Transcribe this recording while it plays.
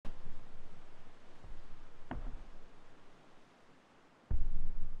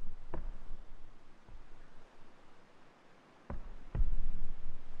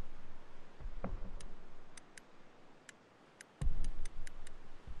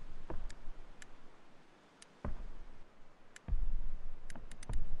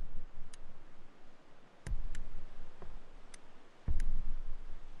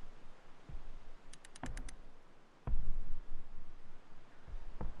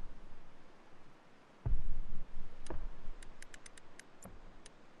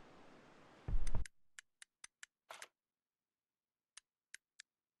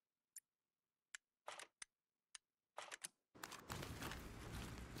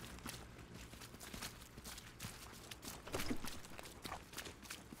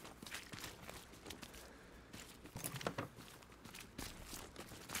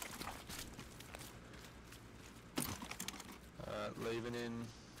leaving in.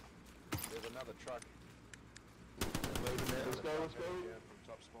 There's another truck. Moving there. Let's go. Yeah, from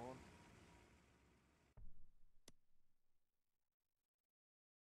top spawn.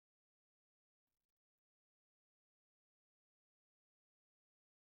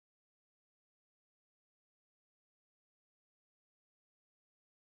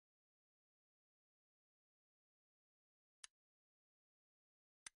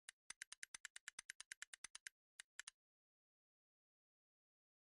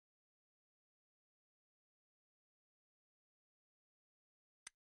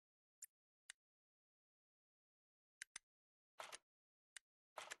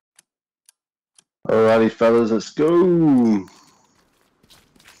 Alrighty, fellas, let's go.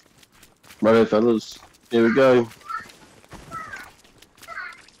 Righto, fellas, here we go.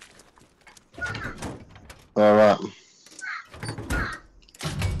 Alright.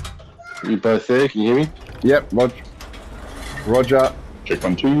 You both there? Can you hear me? Yep, Roger. Check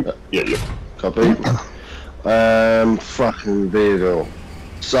 1, 2. Yeah. Copy. Fucking vehicle.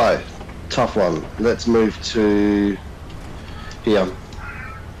 So, tough one. Let's move to here.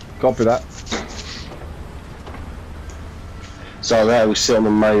 Copy that. So that we sit on the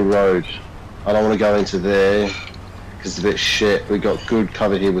main road. I don't want to go into there because it's a bit shit. We got good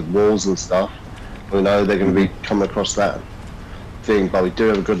cover here with walls and stuff. We know they're going to be coming across that thing, but we do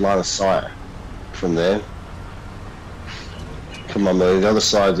have a good line of sight from there. Come on, man. The other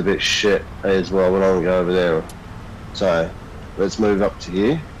side's a bit shit as well. We don't want to go over there. So let's move up to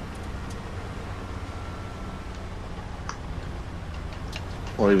here.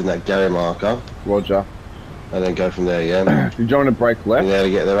 Or even that Gary marker. Roger. And then go from there, yeah. Do you want to break left? Yeah, to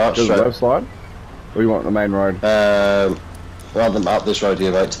get there up to straight. The left side? Or you want the main road? Rather than up this road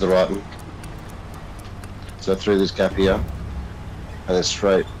here, mate, to the right. So through this gap here. And then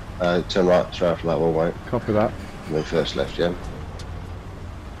straight, turn right, straight after that wall, mate. Copy that. And then first left, yeah.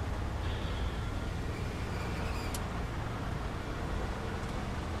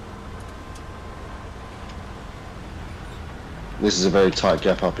 This is a very tight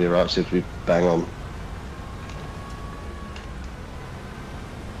gap up here, right? So if we bang on.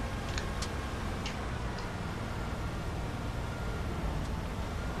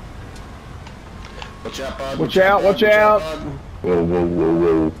 Watch out, bud. Watch out, watch out.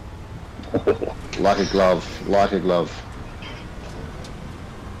 Whoa. Like a glove, like a glove.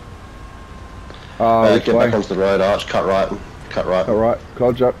 Get back onto the road, Arch, cut right. Cut right. Alright,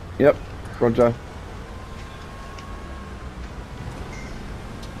 Roger. Yep, Roger.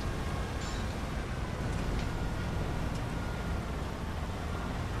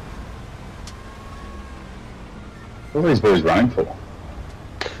 What are these boys running for?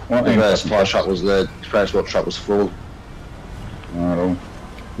 The supply truck was there, transport truck was full. Not at all.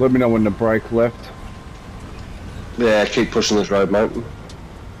 Let me know when to break left. Yeah, keep pushing this road, mate.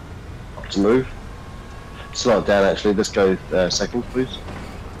 Up to move. Slow it down, actually. Let's go second, please.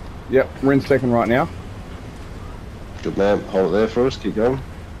 Yep, we're in second right now. Good man. Hold it there for us. Keep going.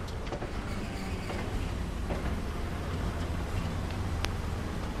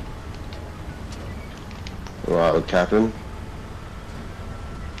 Alright, we're capping.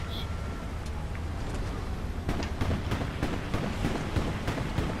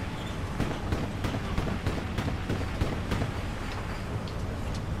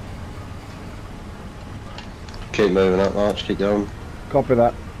 Keep moving up, Arch, keep going. Copy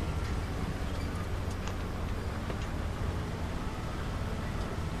that.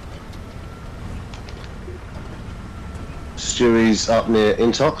 Stewie's up near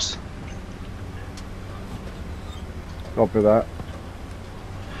Intox. Copy that.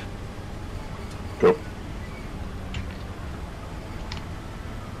 Cool.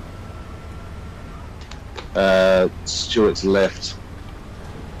 Stuart's left.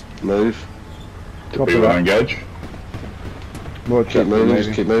 Move. Copy People that. engage. More Keep moving,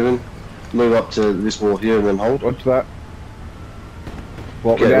 just keep moving. Move up to this wall here and then hold. Watch that.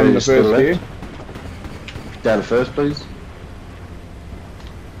 What, Get we're down in ready the to the first left. gear? Down to first, please.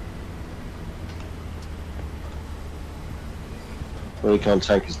 Recon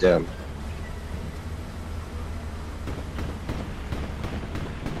tank is down.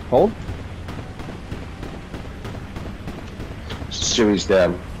 Hold. Stewie's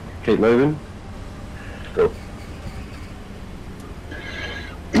down. Keep moving. Go.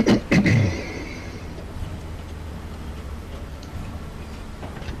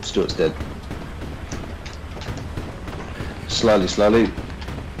 Stuart's dead. Slowly.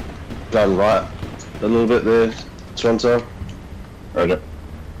 Going right. A little bit there, Toronto. Roger.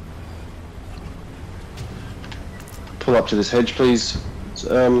 Pull up to this hedge, please.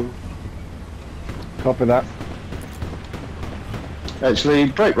 Copy that. Actually,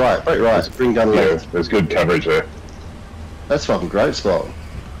 break right, bring gun Yeah, left. there's good coverage there. That's fucking great spot.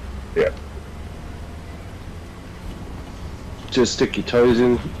 Yeah. Just stick your toes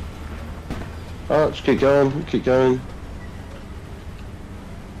in. Alright, just keep going, keep going.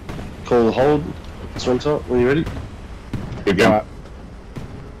 Call the hold. Swim top when you're ready. Keep going. Right.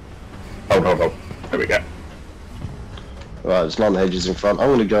 Hold. There we go. Right, just line the hedges in front. I'm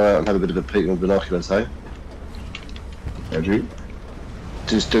going to go out and have a bit of a peek with binoculars, hey? Did you?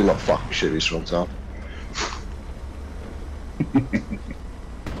 Just do not fucking shoot this front top. Is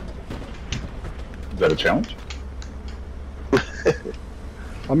that a challenge?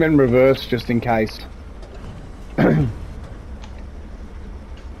 I'm in reverse just in case. I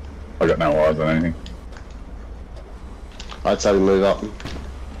got no eyes on anything. I'd say we move up.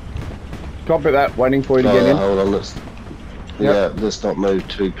 Copy that, waiting for you to get in. Hold on, let's not move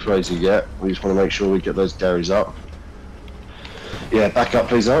too crazy yet. We just want to make sure we get those Garys up. Yeah, back up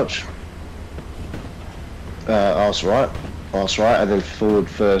please, Arch. Arse right, and then forward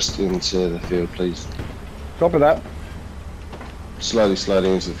first into the field, please. Copy that. Slowly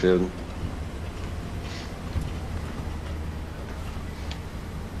into the field.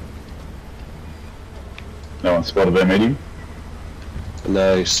 No one spotted their meeting?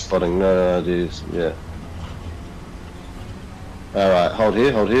 No spotting, no ideas, yeah. Alright, hold here,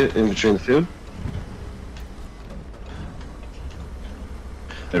 infantry in the field.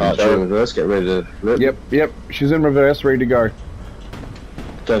 Archer in reverse, get ready to flip. Yep, she's in reverse, ready to go.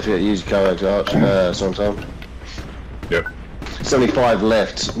 Don't forget to use your coax, Arch, sometime. Yep. 75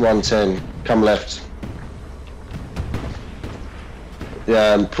 left, 110, come left.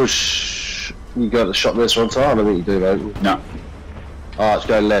 Yeah, and push. You got the shot this one time? I don't think you do, mate. No. Alright,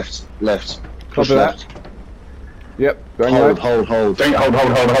 go left. Push Copy left. that. Yep, going Hold. left. Hold. I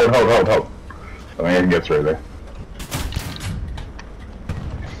think I can get through there.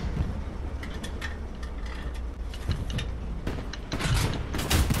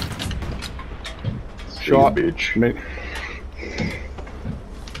 Shot. Bitch. Me.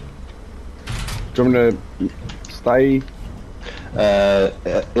 Do you want me to stay?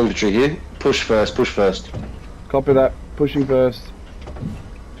 Infantry here. Push first. Copy that. Pushing first.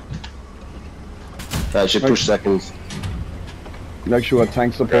 Should push seconds. Make sure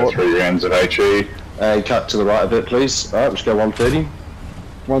tank Go support. through your ends at HE. And cut to the right a bit, please. Alright, just go 130.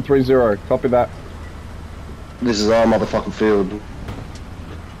 130. Copy that. This is our motherfucking field.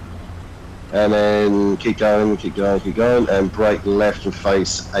 And then keep going, and break left and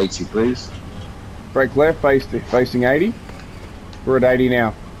face 80, please. Break left, facing 80. We're at 80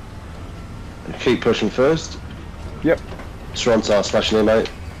 now. Keep pushing first. Yep. Strontar splashing in, mate.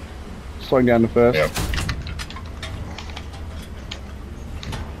 Slowing down to first. Yep.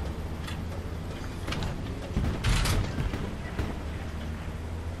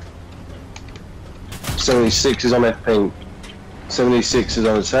 .76 is on F pink. 76 is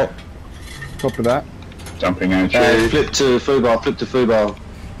on attack. Copy that. Jumping HE. Flip to foobar.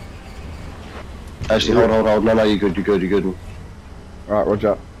 Actually, hold. No, you're good. Alright,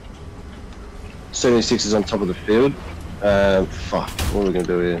 roger. 76 is on top of the field. Fuck, what are we gonna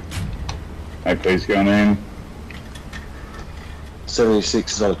do here? AP's going in.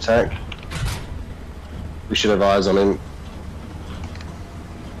 76 is on attack. We should have eyes on him.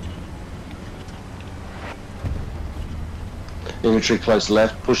 Infantry close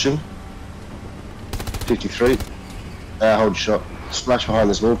left, push him. 53. Hold your shot. Splash behind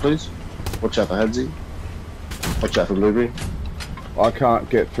this wall, please. Watch out for Hadzi. Watch out for Blueberry. I can't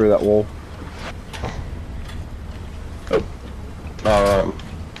get through that wall. Oh. Alright.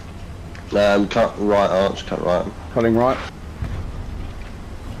 Cut right, Arch, cut right. Cutting right.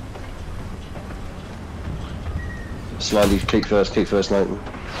 Slowly, keep first, mate.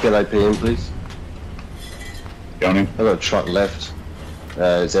 Get AP in, please. Going in. I've got a truck left.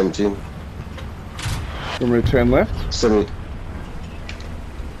 It's empty. Want me to turn left? 70.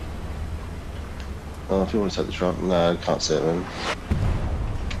 Oh, if you want to take the truck. No, can't see it, man.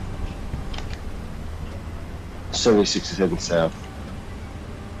 76 is heading south.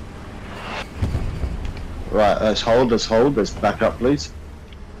 Right, let's hold. Let's back up, please.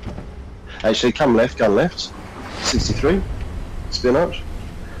 Actually, come left, gun left. 63. Spin arch.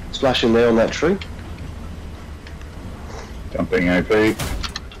 Splash in there on that tree. Jumping AP.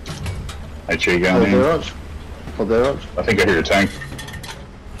 HE Hold going there, in. Arch. Hold there, Arch. I think I hear a tank.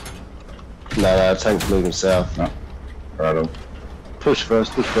 No, tank's moving south. No. Right on. Push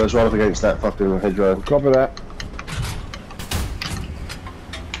first, right up against that fucking hedgerow. Copy that.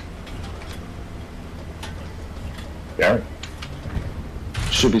 Gary.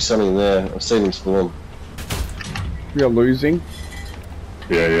 Should be something there. I've seen him spawn. We are losing.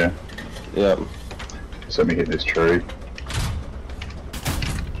 Yeah. Yep. Just let me hit this tree.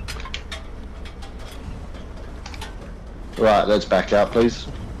 Right, let's back out, please.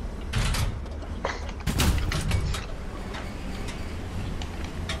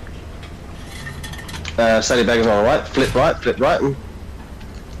 Sadie Bagger's on the right. Flip right. Flip right.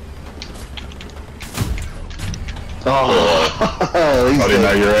 Oh, I didn't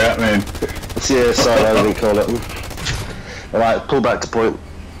know you were out, man. Yeah, sorry, I didn't call it. Alright, pull back to point.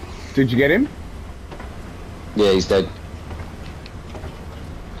 Did you get him? Yeah, he's dead.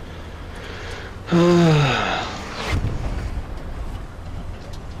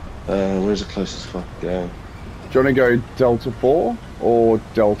 Where's the closest fuck going? Do you want to go Delta 4 or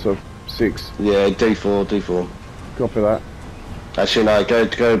Delta 6? Yeah, D4. Copy that. Actually, no,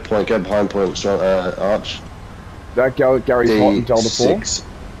 go point, go behind point, strong, arch. That Gary's hot in Delta 4.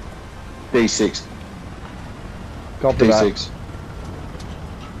 D6. Copy D6. that.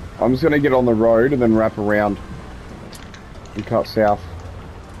 I'm just going to get on the road and then wrap around and cut south.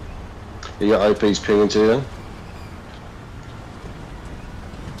 You got OP's pinging to you.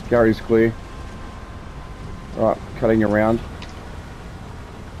 Gary's clear. Right, cutting around.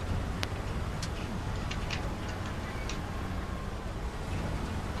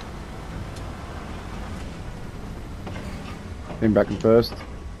 Him back in first.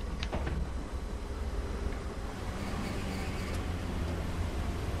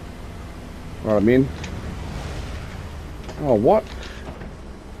 Right, I'm in. Oh, what?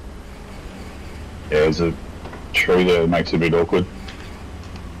 Yeah, there's a tree there that makes it a bit awkward.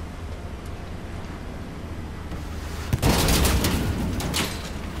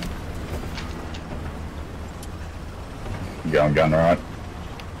 Going gun right.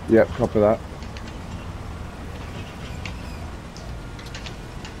 Yep, copy that.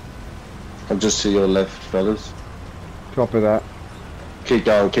 I'm just to your left, fellas. Copy that. Keep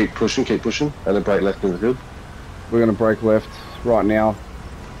going, keep pushing, and then break left in the field. We're going to break left right now.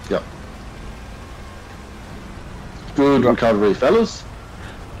 Yep. Good recovery, fellas.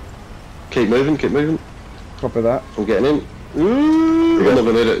 Keep moving. Copy that. I'm getting in. Ooh, I'm not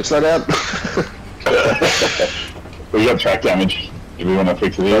gonna hit it. Slow down. We got track damage. Do we want to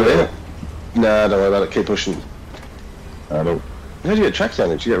fix it Oh, here? yeah. Nah, don't worry about it. Keep pushing. No. How do you get track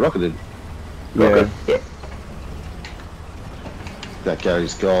damage? You get rocketed. Okay. Yeah. That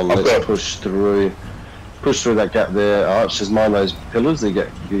Gary's gone. Okay. Let's push through. Push through that gap there. Arch, just mind those pillars. You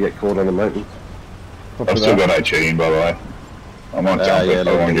get caught on the mountain. Copy I've still that. got HE in, by the way. I might jump yeah, it,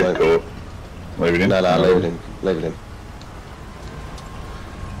 I won't leave get it caught. Leave it in? No, leave it in. Leave it in.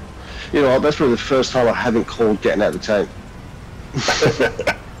 You know what? That's probably the first time I haven't called getting out of the tank.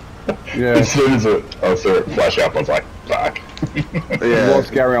 Yeah. As soon as I saw it flash up, I was like, fuck. Yeah.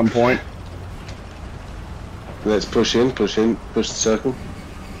 Lost Gary on point. Let's push the circle.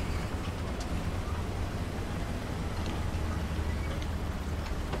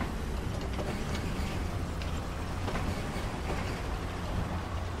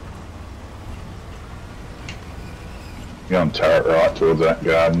 You're on turret right towards that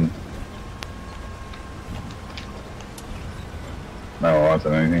garden. No eyes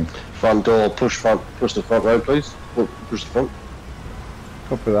on anything. Front door, push the front row, please. Push the front.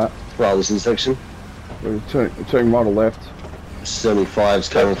 Copy that. Rather this section. We're turning right or left? 75's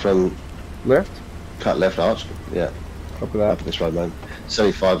coming from Left? cut left arch. Yeah, Copy up that. this road, man.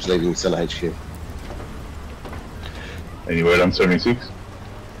 75's leaving center HQ. Any word on 76?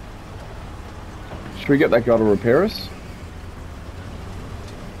 Should we get that guy to repair us?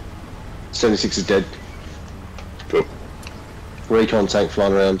 76 is dead. Cool. Recon tank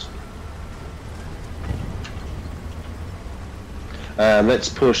flying around. Let's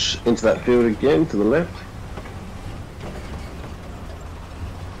push into that field again to the left.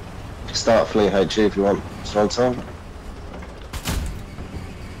 Start fleeing HE if you want. Strong time.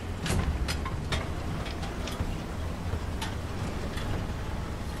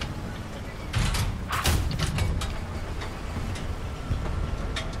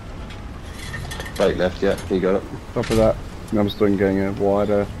 Break left, yeah, you got it. Copy that. I'm still getting a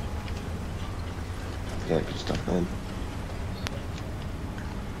wider. Yeah, good stuff, man.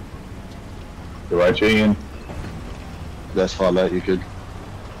 The HE in. That's fine, mate, you're good.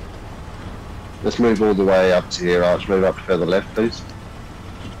 Let's move all the way up to here, Arch. Move up further left, please.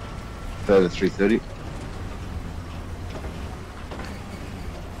 Further 330.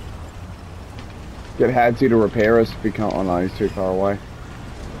 Get Hadsy to repair us if we can't. Oh no, he's too far away.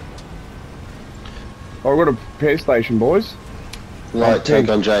 Oh, we've got a repair station, boys. Light tank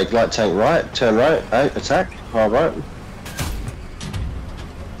on Jake. Light tank right. Turn right. Attack. High right.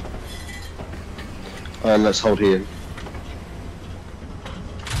 And let's hold here.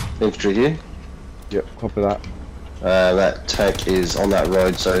 infantry here. Yep, copy that. That tank is on that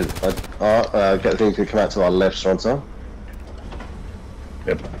road, so get the thing to come out to our left, Stronzo.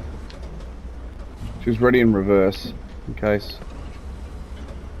 Yep. She's ready in reverse, in case.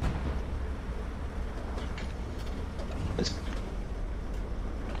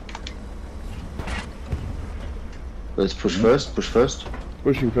 Let's push first, push first.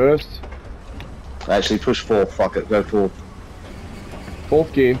 Pushing first. Actually, push fourth, fuck it, go fourth.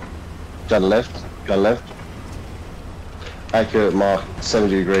 Fourth gear. Gun left, gun left. Accurate mark,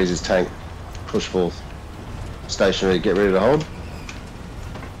 70 degrees is tank. Push fourth. Stationary, get ready to hold.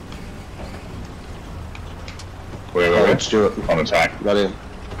 Where? Stuart. On attack. Right in.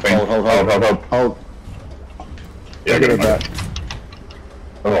 Clean. Hold. Yeah, Get get it him, back. mate.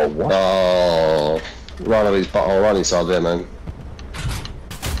 Oh, what? Oh, right on his butthole, right on his side there, man.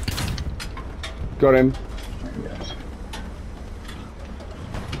 Got him. Yes.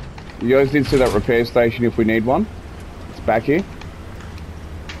 You guys did see that repair station if we need one. It's back here.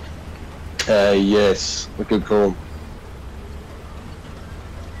 Yes, a good call.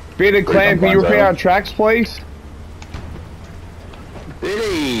 Bearded Clan, can you repair our tracks, please?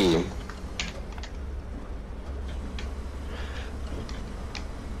 Billy!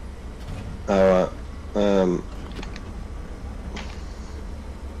 Alright,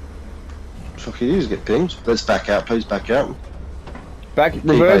 fuck, you get pinged. Let's back out, please back out. Back, Keep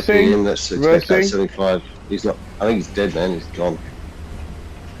reversing. in, let's expect that Reversing. 75. He's not, I think he's dead, man, he's gone.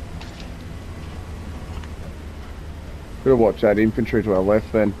 Gotta watch that infantry to our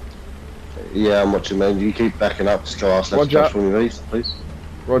left then. Yeah, I'm watching, man. You keep backing up, just go ask left Roger. touch from your east, please.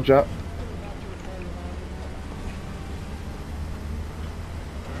 Roger.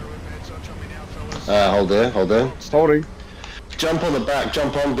 Hold there, hold there. Holding. Jump on the back,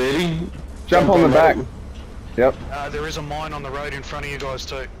 jump on, Beardy. Jump on the back. right. Yep. There is a mine on the road in front of you guys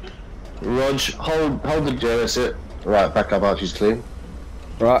too. Rog, hold the jet, that's it. Right, back up, Archie's clear.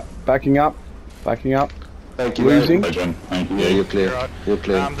 Right, backing up. Backing up. Thank you, Losing. mate. Legend. Thank you. Yeah, you're clear. You're right. You're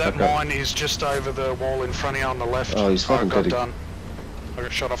clear. That Back up. mine is just over the wall in front of you on the left. Oh, he's fucking I got dead. done. I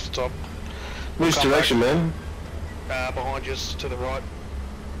got shot off the top. Which Come direction, man? Behind you to the right.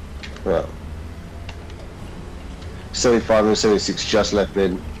 Right. 75 and 76 just left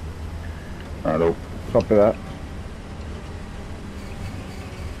mid. Right, all. Copy that.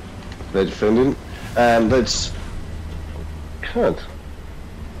 They're defending. Let's... Can't.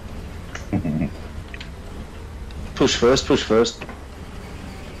 Push first, push first.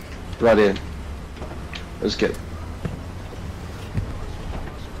 Right in. Let's get...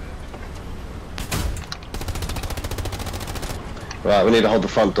 Right, we need to hold the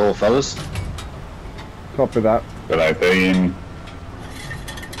front door, fellas. Copy that. Got AP in.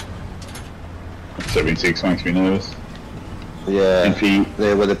 76 makes me nervous. Yeah, Infy.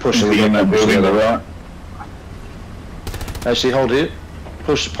 there where they're pushing In that building on the right. Actually, hold it.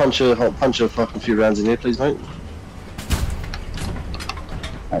 Push, punch a fucking few rounds in here, please, mate.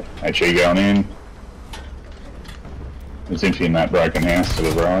 HE going in. There's Infy in that broken house to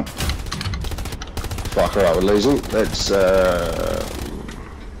the right. Fuck, alright, we're losing. Let's,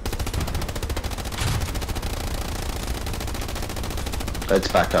 let's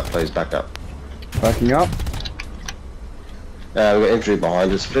back up, please, back up. Backing up. We've got infantry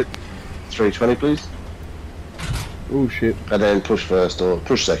behind us, flip. 320, please. Oh shit. And then push first, or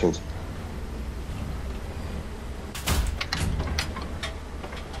push second.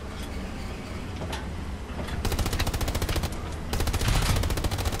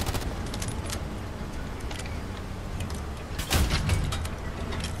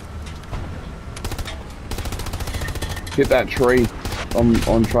 Hit that tree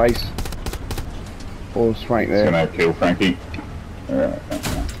on trace. Or straight It's there. gonna kill Frankie. Alright.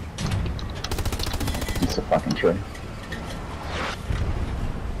 It's a fucking tree.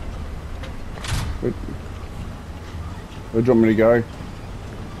 Where do you want me to go?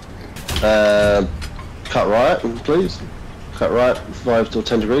 Cut right, please. Cut right, 5 to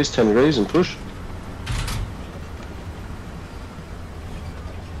 10 degrees, 10 degrees, and push.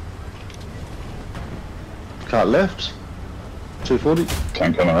 Cut left, 240.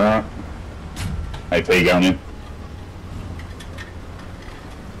 Tank on the right. AP going in.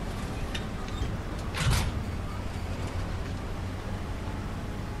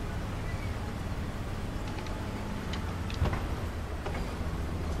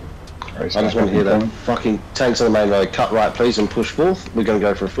 I just want to hear that. Fucking tanks on the main road. Cut right, please, and push forth. We're going to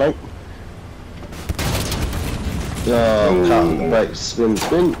go for a flank. Oh, cut, break, spin,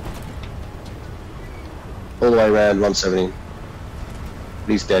 spin. All the way around 170.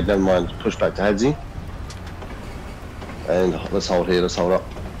 He's dead, never mind. Push back to Hadzi. And let's hold here, let's hold up.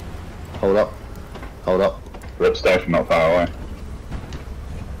 Hold up. Hold up. Rep station not far away.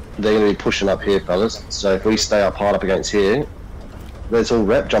 They're going to be pushing up here, fellas. So if we stay up hard up against here, let's all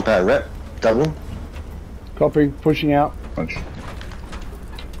rep, jump out and rep. Double. Copy, pushing out. Punch.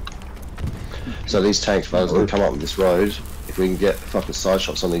 So these tanks, fellas, are going to come up this road. If we can get fucking side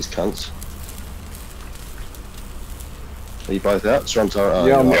shots on these cunts. Are you both out? Strong turret? Oh,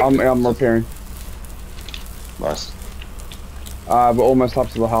 Yeah, you're I'm repairing. nice. We're almost up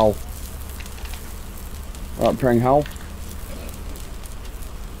to the hull. Right, repairing hull.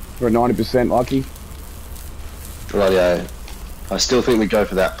 We're at 90% lucky. Rightio. I still think we go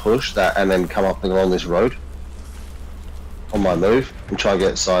for that push, and then come up along this road. On my move, and try and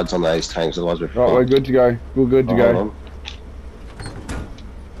get sides on those tanks, otherwise we're Right, we're good to go. We're good to go. Hold on.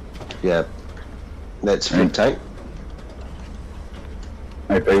 Yeah. Let's flip tank.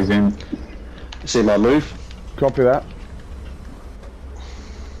 AP's in. See my move? Copy that.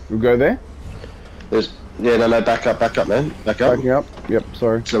 We'll go there. Yeah, no, back up, man. Back up. Backing up. Yep,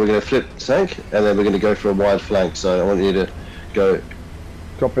 sorry. So we're going to flip tank, and then we're going to go for a wide flank. So I want you to go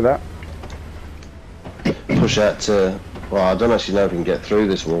Copy that. push out to. Well, I don't actually know if we can get through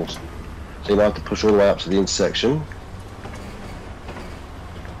this wall. So you might have to push all the way up to the intersection.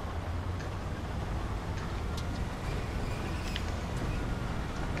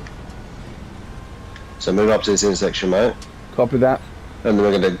 So move up to this intersection, mate. Copy that. And then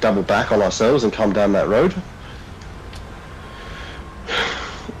we're going to double back on ourselves and come down that road.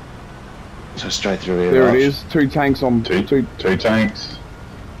 So straight through here. There right? it is. Two tanks on. Two tanks.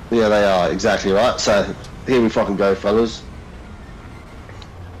 Yeah, they are, exactly right. So here we fucking go, fellas.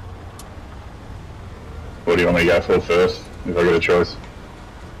 What do you want me to go for first, if I get a choice?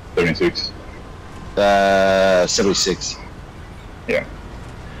 76. 76. Yeah.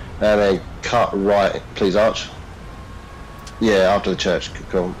 And then cut right, please, Arch. Yeah, after the church,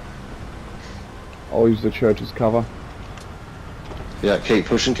 cool. I'll use the church as cover. Yeah, keep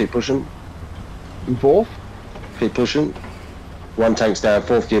pushing, keep pushing. In fourth. Keep pushing. One tank's down,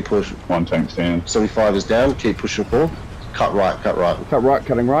 fourth gear push. One tank's down. 75 is down, keep pushing forward. Cut right, cut right. Cut right,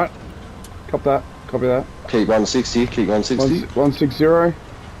 cutting right. Copy that. Copy that. Keep 160, keep 160. 160.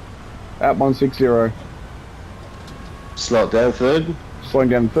 At 160. Slow it down, third. Slowing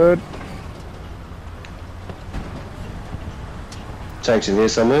down third. Tanks in here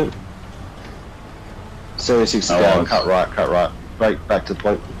somewhere. 76 is Oh, down, nice. cut right, cut right. Break back to the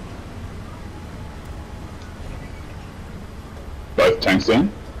point. Both tanks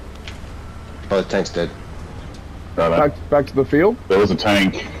down? Both tanks dead. Right. Back to the field. There was a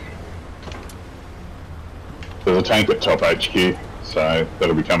tank. There's a tank at top HQ, so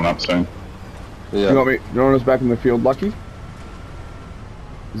that'll be coming up soon. Yeah. You want us back in the field, Lucky?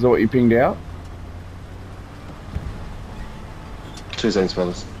 Is that what you pinged out? 2 seconds,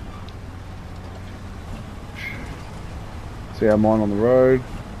 fellas. See our mine on the road.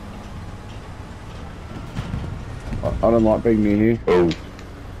 I don't like being near here. Oh,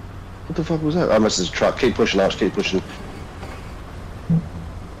 What the fuck was that? I must have a truck. Keep pushing, Arch, keep pushing.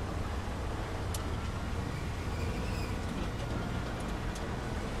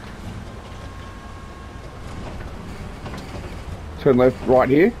 Turn left, right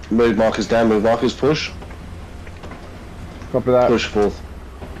here. Move markers down, move markers, push. Copy that. Push fourth.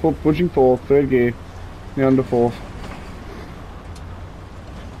 Pushing fourth, third gear. Now under fourth.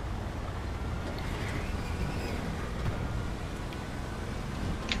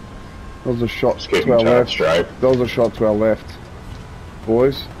 That was a shot just to keeping our charged left. straight. That was a shot to our left.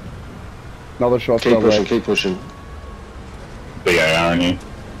 Boys. Another shot to Keep our pushing, left. keep pushing. BAR in here.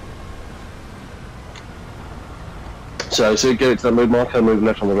 So get it to the move marker, move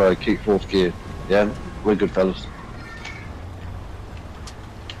left on the road, keep fourth gear. Yeah, we're good, fellas.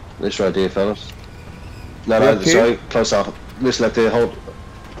 This right here, fellas. No, Left here? sorry, close up. This left here, hold.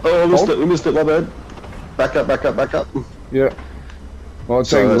 Oh, we missed it, my bad. Back up, back up, back up. Yeah. Well, I'll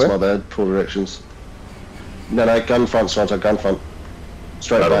Sorry, take that's left. my bad, poor directions. No, gun front, Swanto, gun front.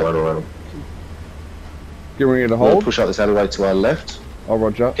 Straight back. Get ready to We'll hold. push out this alleyway to our left. I'll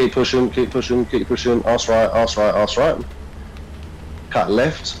roger. Keep pushing, keep pushing, keep pushing. Arse right, arse right, arse right. Cut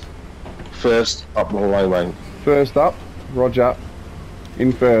left. First, up the hallway. First up. Roger.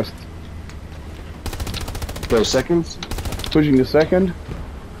 In first. Go seconds. Pushing to second.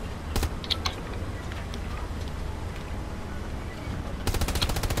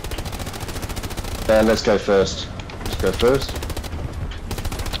 And let's go first. Let's go first.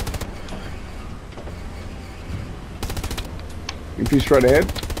 MP straight ahead.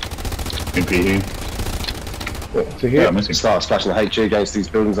 MP here. To Yeah, hit. missing. Start splashing the HG against these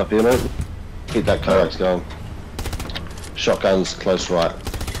buildings up here, mate. Keep that coax going. Shotguns close right.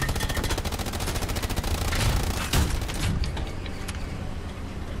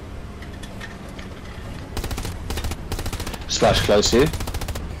 Splash close here.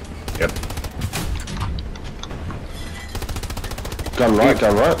 Yep. Gun right,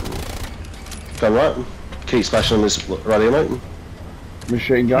 gun right. Gun right. Keep splashing on this radio, mate.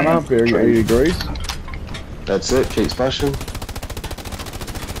 Machine gunner, bearing 80 degrees. That's it, keep splashing.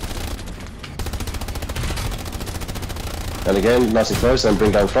 And again, nice and close, then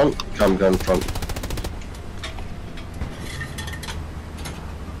bring gun front. Come gun front.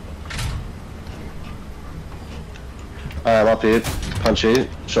 Up here, punch here,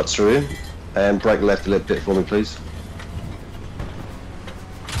 shots through here, and break left a little bit for me, please.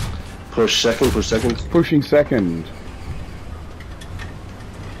 Push second, push second. Pushing second.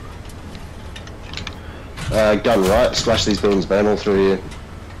 Gun right, splash these buildings, man, all through here.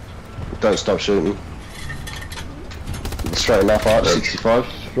 Don't stop shooting. Straighten up, Arch, 65.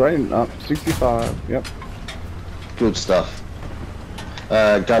 Straighten up, 65, yep. Good stuff.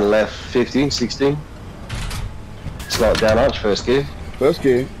 Gun left, 50, 60. Slow it down, Arch, first gear. First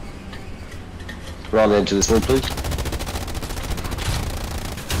gear. Right on the edge of this wall, please.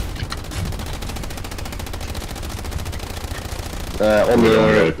 On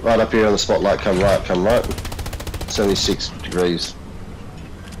the right up here on the spotlight, come right, 76 degrees.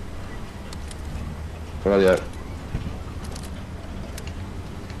 Radio.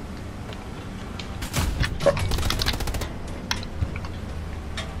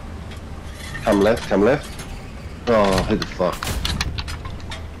 Come left, come left. Oh, who the fuck?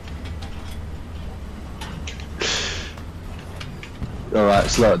 Alright,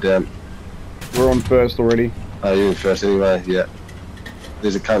 slow it down. We're on first already. Oh, you're in first anyway, yeah.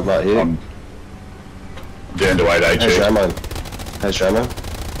 There's a cunt right here. Down to 8 How's your HE. ammo? How's your ammo?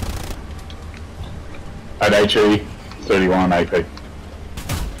 8 HE, 31 AP.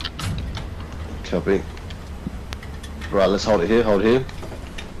 Copy. Right, let's hold it here, hold it here.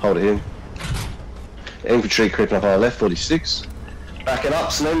 Hold it here. Infantry creeping up on our left, 46. Back it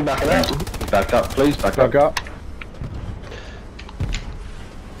up, Slim, back it up. Back up, please, back up. Back up.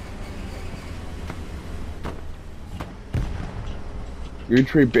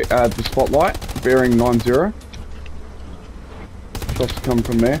 Infantry at the spotlight, bearing 90. Shots come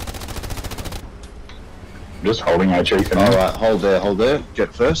from there. Just holding HE for now. Alright, hold there.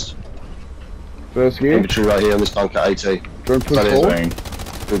 Get first. First gear. Infantry right here on this bunker, AT. Don't push That is forward.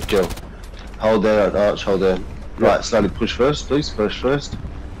 Good kill. Hold there, Arch, hold there. Right, slowly push first, please. Push first.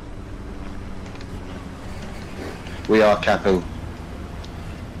 We are capping.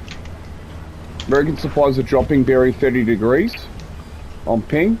 American supplies are dropping, bearing 30 degrees. On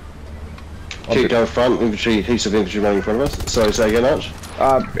ping. Keep going front, infantry, heaps of infantry running in front of us. Sorry, say again, Arch.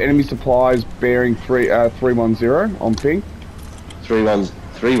 Enemy supplies bearing 310 on ping.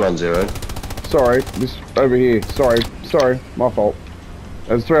 310. Sorry, this over here. Sorry, my fault.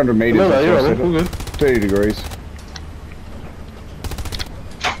 That's 300 meters. No, that's you're what I on it, said. all good. 30 degrees.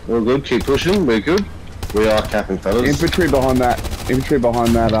 All good, keep pushing, we're good. We are capping, fellas. Infantry behind that. Infantry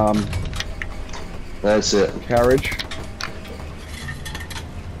behind that. That's it. Carriage.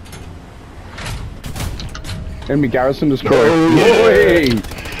 Enemy garrison destroyed. Oh, yeah. Oi!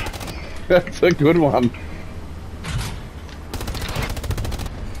 That's a good one.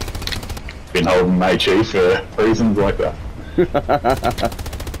 Been holding HE for reasons like that.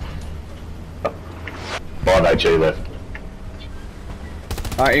 5 HE left.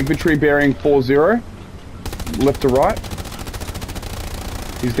 Infantry bearing 40. Left to right.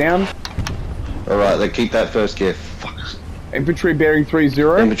 He's down. Alright, then keep that first gear. Fuck. Infantry bearing 30.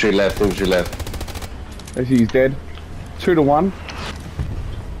 Infantry left, infantry left. As he's dead. 2 to 1.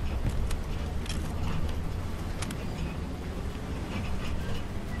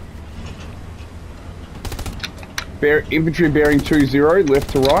 Infantry bearing 20, left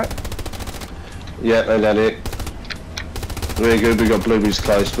to right. Yeah, and that it. Very good, we got blueberries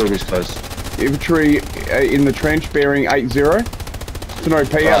close, Infantry in the trench bearing 80. It's an OP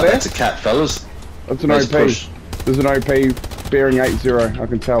out there. That's a cap, fellas. That's an Let's OP. push. There's an OP bearing 80, I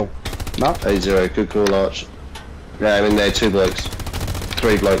can tell. No? 80, good call, Arch. Yeah, I'm in there, 2 blokes.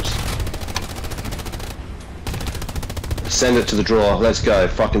 3 blokes. Send it to the drawer, let's go.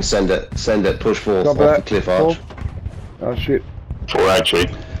 Fucking send it. Send it, push forth Copy off that. the cliff, Arch. Oh shit. 4 HE.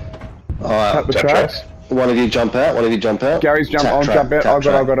 Alright, Tap the tap tracks. one of you jump out, Gary's jump, Tap I'll track, jump out.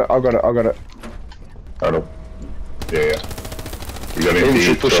 tap I got it. Total. Yeah. We got Infantry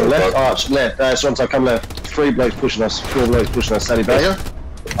infantry pushing left, Arch, left. Swans, I come left. 3 blokes pushing us, 4 blokes pushing us. Sally Bagger.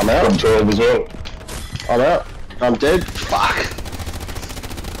 I'm From out. 12 as well. I'm out. I'm dead. Fuck.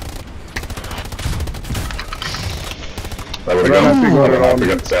 They would have Right, I gone. think I got it on. We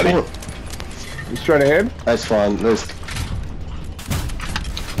got Sadie. Straight ahead. That's fine. There's...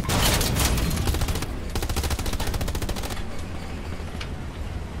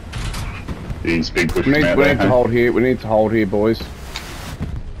 These big push We from need, out we there. need to hold here. We need to hold here, boys.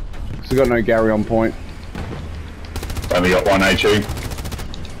 So got no Gary on point. Only got one HE.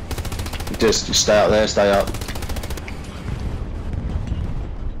 Just stay out there, stay up.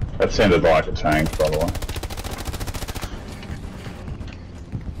 That sounded like a tank, by the way.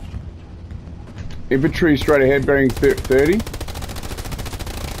 Infantry straight ahead, bearing 30.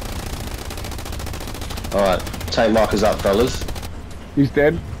 Alright, tank markers up, fellas. He's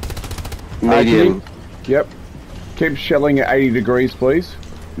dead. Medium. Yep. Keep shelling at 80 degrees, please.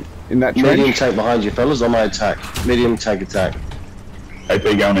 In that trench. Medium tank behind you, fellas, on my attack. Medium tank attack. AP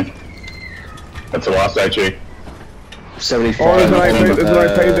going in. That's the last HE. 75. Oh, there's an AP, on, there's an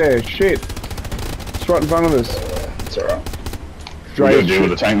AP there. Shit. It's right in front of us. It's alright. We Straight. gotta deal with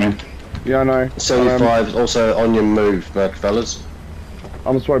the tank, man. Yeah, I know. 75 also on your move, fellas.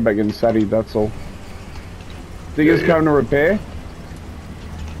 I'm just worried about getting satty, that's all. Digger's coming to repair.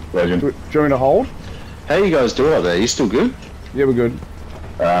 Legend. Do you want me to hold? How you guys doing up there? You still good? Yeah, we're good.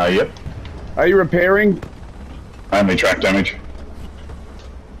 Yep. Are you repairing? Only track damage.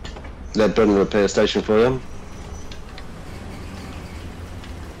 They're building a repair station for you.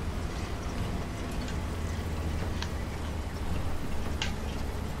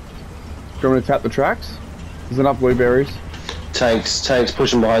 Do you want me to tap the tracks? There's enough blueberries. Tanks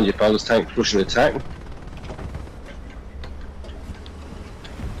pushing behind you, fellas. Tank pushing attack.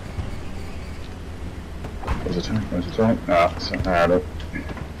 Where's the tank? Where's the tank? Ah, so, look.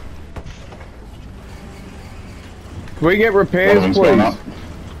 Can we get One of repairs, them's gone up. please?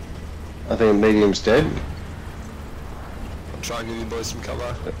 I think medium's dead. I'm trying to give you boys some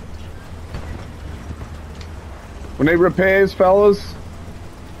cover. We need repairs, fellas.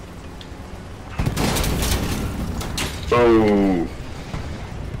 Oh.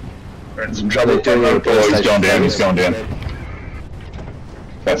 We're in some trouble. They're doing a repair Oh, he's station, gone down, fellas. he's gone down.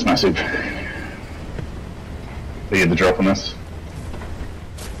 That's massive. They get the drop on us.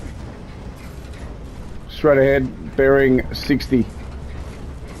 Straight ahead, bearing 60.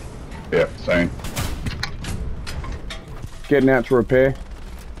 Yeah, same. Getting out to repair.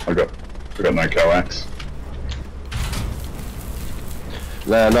 I got no coax.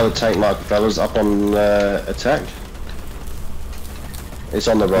 Another tank marker, fellas, up on attack. It's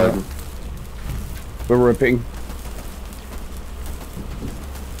on the road. We're ripping.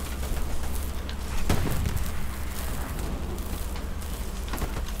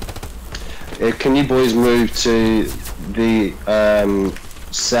 Can you boys move to the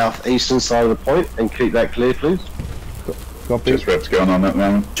southeastern side of the point and keep that clear, please? Copy. Just reps going on at the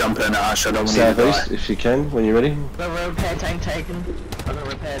moment. Jump in, Ash, I don't want you to die. Southeast, if you can, when you're ready. Got a repair tank taken. I got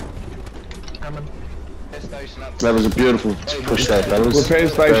repaired. Coming. Station up. That was a beautiful push there, fellas. Repair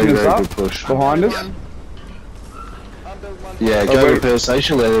station very, is very up. good push. Behind us. Yeah, Oh, go wait. repair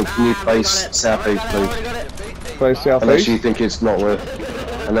station, then can you face southeast, please? Face Unless you southeast. think it's not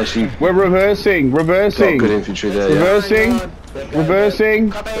worth. Unless you've We're reversing. got Reversing. good infantry there. Yeah. Reversing. Reversing.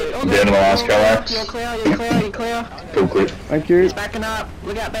 The end of the last coax. You're clear, you're clear, you're clear. Cool, quick. Thank you. Backing up.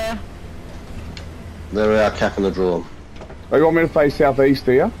 Look out there. They're our cap in the draw. Oh, you want me to face southeast,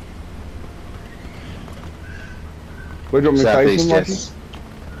 do you? Where do you want me to face Southeast, them, Lucky? yes.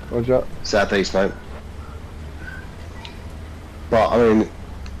 Roger. Southeast, mate. But I mean,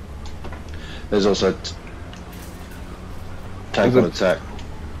 there's also tank Is on it- attack.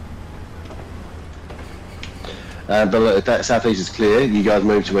 But look, if that southeast is clear, you guys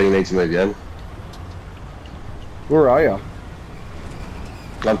move to where you need to move, yeah? Where are you?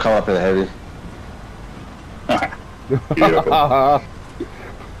 I'm coming up in the heavy. Beautiful.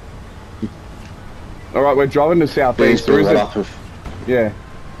 Alright, we're driving to Please southeast. Or bring is that it? up. Yeah.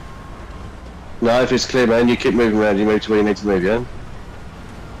 No, if it's clear, man, you keep moving around, you move to where you need to move, yeah?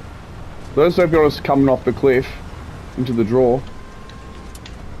 Those have got us coming off the cliff into the draw.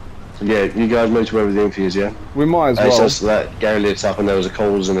 Yeah, you guys move to wherever the info is, yeah? We might as It's well. just that Gary lit up and there was a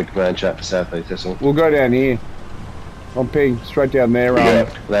calls in the command chat for southeast, that's all. We'll go down here. On ping, straight down there.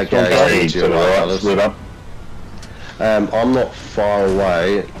 Yeah. That Gary Three Gary's to the right, split up. I'm not far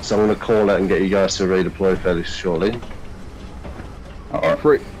away, so I'm going to call out and get you guys to redeploy fairly shortly. Alright.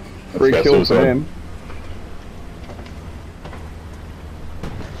 Free go kills for suicide. them.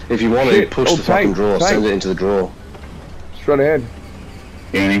 If you want to, Shit. push Oh, the fucking tank, draw, tank. send it into the draw. Straight ahead.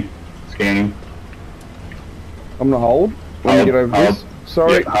 Scanning. Scanning. I'm gonna hold. When we Hold, get over hold. this.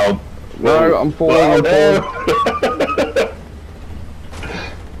 Sorry. Yep, hold. No, I'm falling, I'm falling.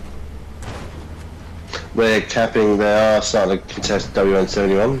 We're capping, they are starting to contest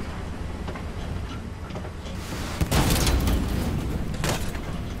W171.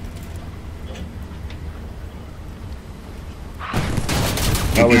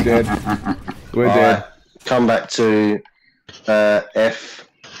 Oh, we're dead. We're All dead. right, come back to F6,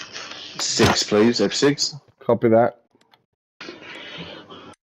 please. F6. Copy that.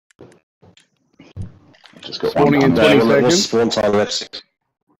 Just got Spawning in 20 What's seconds. spawn time on F6?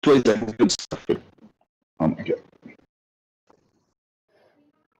 20 seconds. Good stuff. Oh my god.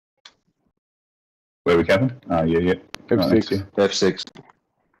 Where are we camping? Oh, yeah. F6. F6.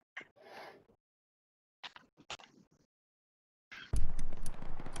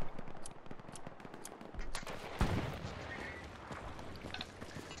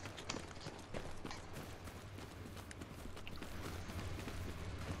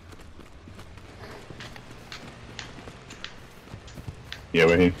 Yeah,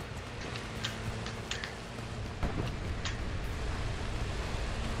 we're here.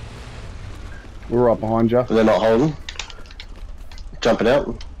 We're right behind you. They're not holding. Jumping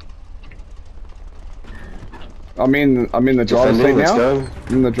out. I'm in the driver's seat Defending, let's now. go.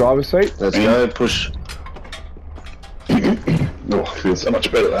 I'm in the driver's seat. Let's go. Push. Oh, feels so much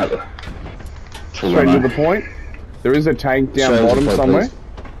better that. Straight to the point. There is a tank down Straight to bottom the point, somewhere.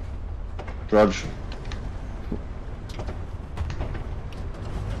 please. Rog.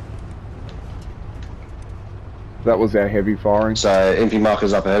 That was our heavy firing. So, MP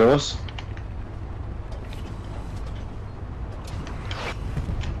markers up ahead of us.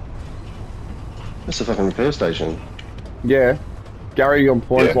 That's a fucking repair station. Yeah. Gary on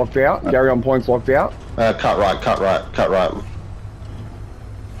points locked out. Gary on points locked out. Cut right, cut right, cut right.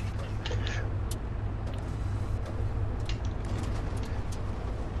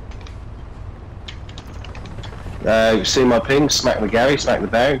 See my ping? Smack the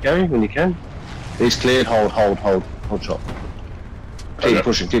barrier, Gary, when you can. He's cleared. Hold shot. Keep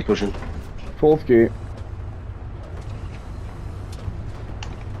pushing, keep pushing. Fourth gear.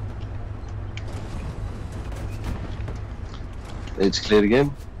 It's cleared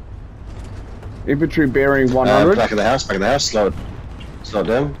again. Infantry bearing 100. Back of the house, slow it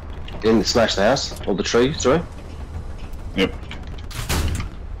down. Smash the house, or the tree, sorry. Yep.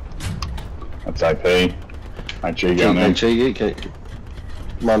 That's AP. HG going in. HG,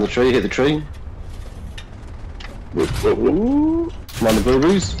 mind the tree, hit the tree. Mind the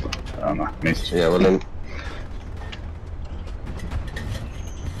blueberries. Oh no, missed. Yeah, well then.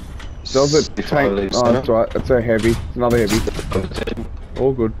 Does it tank? Oh, that's right. That's a heavy. It's another heavy.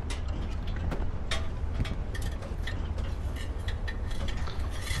 All good.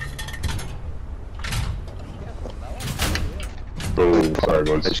 Oh, sorry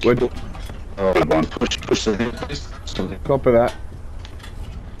boys. Good. Good one. Push the hill, please. Copy that.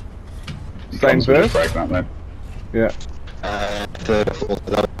 Staying Guns were just first. breaking up, man. Yeah. Third, fourth,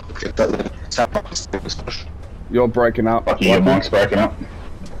 get that tap up, push. You're breaking up. Lucky your mic's breaking up.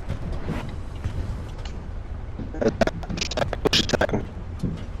 Push attack.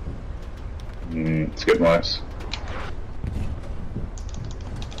 It's getting worse.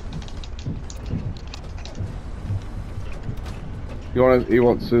 He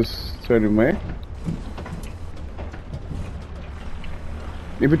wants this turn in where?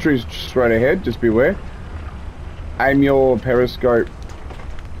 Infantry's straight ahead, just beware. Aim your periscope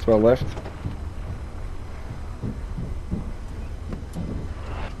to our left.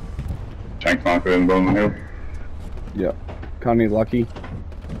 Tank marker in the bottom of the hill. Yep. Can't need lucky.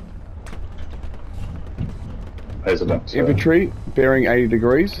 There's a dump. Infantry bearing 80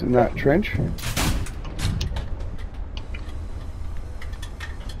 degrees in that trench.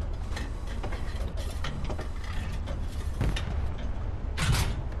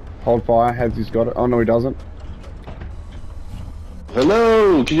 Hold fire, has he's got it. Oh no, he doesn't.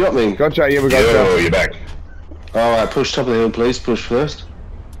 Hello, can you help me? Gotcha, yeah, we got Yo, you. you're back. Alright, push top of the hill, please. Push first.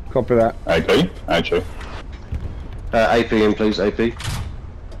 Copy that. AP? HG. AP in, please. AP.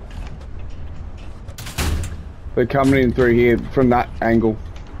 They're coming in through here from that angle.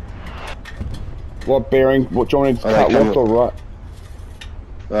 What bearing? What do you want me to Oh, cut they come left or right?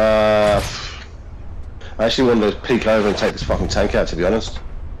 I actually wanted to peek over and take this fucking tank out, to be honest.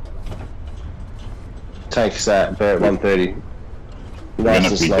 Tank's at bear at 130. You're Nice gonna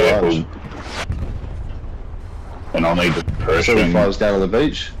and be slow careful. arch. And I'll need the pressure. 75's down on the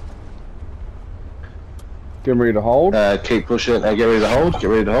beach. Get ready to hold. Keep pushing. Get ready to hold. Get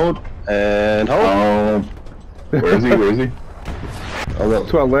ready to hold. And hold. Oh, where is he? Where is he? Oh, look.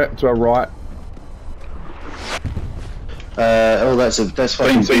 To our left, to our right. That's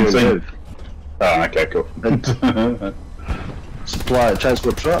fucking Seen. good. Oh, okay, cool. Supply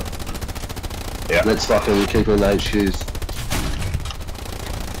transport truck. Yeah. Let's fucking keep in the HQs.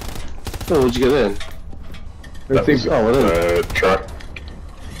 Oh, what'd you get in? That was, well then. truck.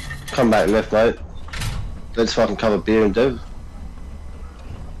 Come back left, mate. Let's fucking cover beer and dev.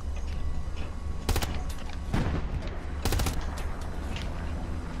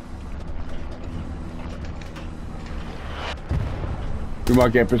 We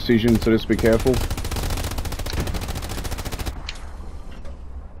might get precision, so just be careful.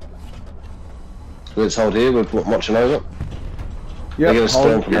 Let's hold here, we're watching over. Yep, They're going to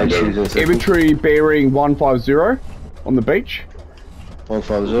storm from infantry bearing 150 on the beach.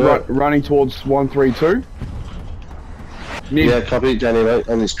 150. Running towards 132. Yeah, copy, Danny, mate,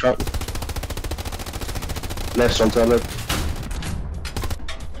 on this truck. Left, on top left.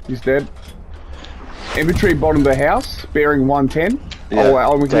 He's dead. Infantry bottom of the house, bearing 110. Yeah, oh,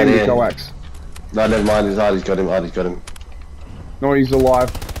 I'm with him with coax. No, never mind, Hardy's got him, Hardy's got him. No, he's alive.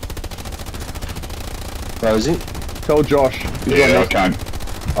 Where is he? Tell Josh. He's Yeah, I can't.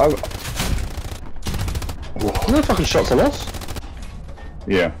 Is there fucking shots on us?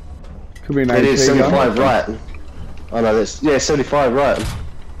 Yeah. Could be an It is AP 75 gun. right. Oh no, that's, yeah, 75 right.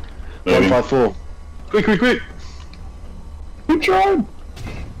 154. Quick, quick, quick! Good job!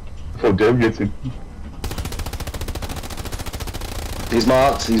 Before Deb gets him. He's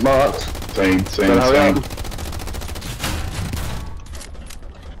marked, he's marked. Same.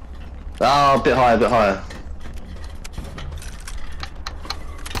 Ah, a bit higher, a bit higher.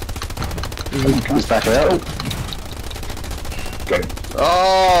 He's backing out. Got him.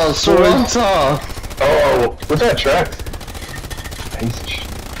 Oh, Sorrento! Oh, was that tracked? Piece of shit.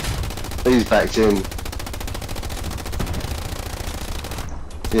 He's backed in.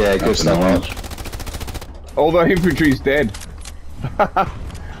 Yeah, good That's stuff, annoying. March. All the infantry's dead. I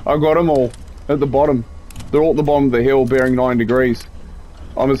got them all at the bottom. They're all at the bottom of the hill, bearing 9 degrees.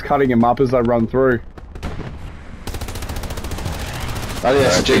 I'm just cutting them up as they run through. Oh yeah,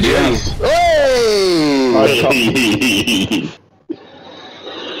 it's a GG. Yes. Hey!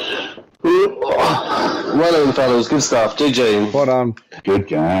 Well done, fellas. Good stuff. GG. But Good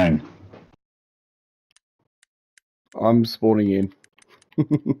game. I'm spawning in.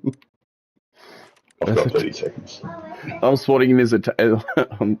 I've got 30 seconds. I'm spawning in as on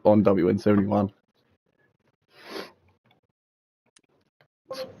WN71.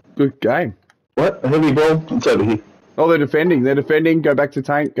 Good game. What? A heavy ball? It's over here. Oh, they're defending. They're defending. Go back to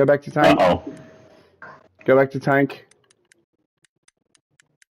tank. Go back to tank. Uh-oh. Go back to tank.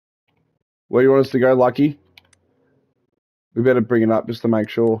 Where do you want us to go, Lucky? We better bring it up just to make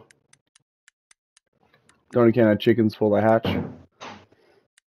sure. Don't encounter chickens before they hatch.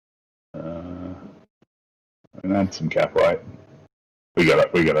 And add some cap weight. We got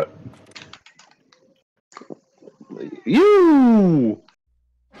it. You!